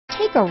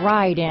Take a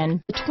ride in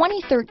the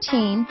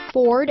 2013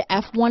 Ford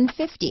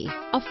F-150.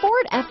 A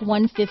Ford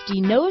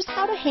F-150 knows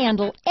how to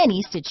handle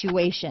any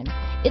situation.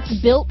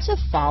 It's built to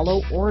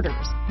follow orders,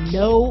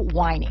 no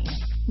whining.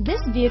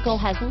 This vehicle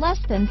has less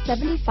than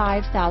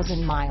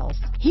 75,000 miles.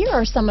 Here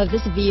are some of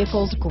this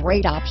vehicle's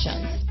great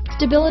options: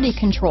 stability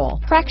control,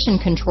 traction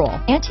control,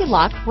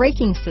 anti-lock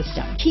braking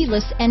system,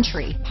 keyless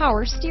entry,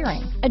 power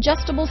steering,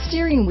 adjustable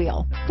steering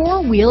wheel,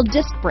 four-wheel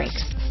disc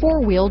brakes,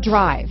 four-wheel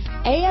drive,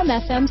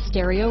 AM/FM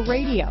stereo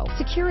radio,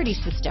 security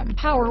system,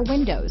 power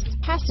windows,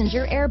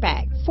 passenger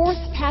airbag, fourth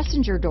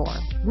passenger door,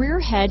 rear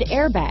head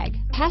airbag,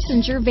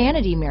 passenger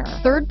vanity mirror,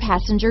 third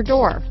passenger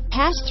door,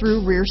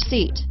 pass-through rear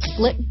seat,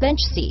 split bench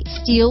seat,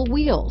 steel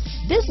wheels.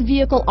 This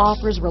vehicle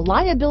offers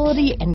reliability and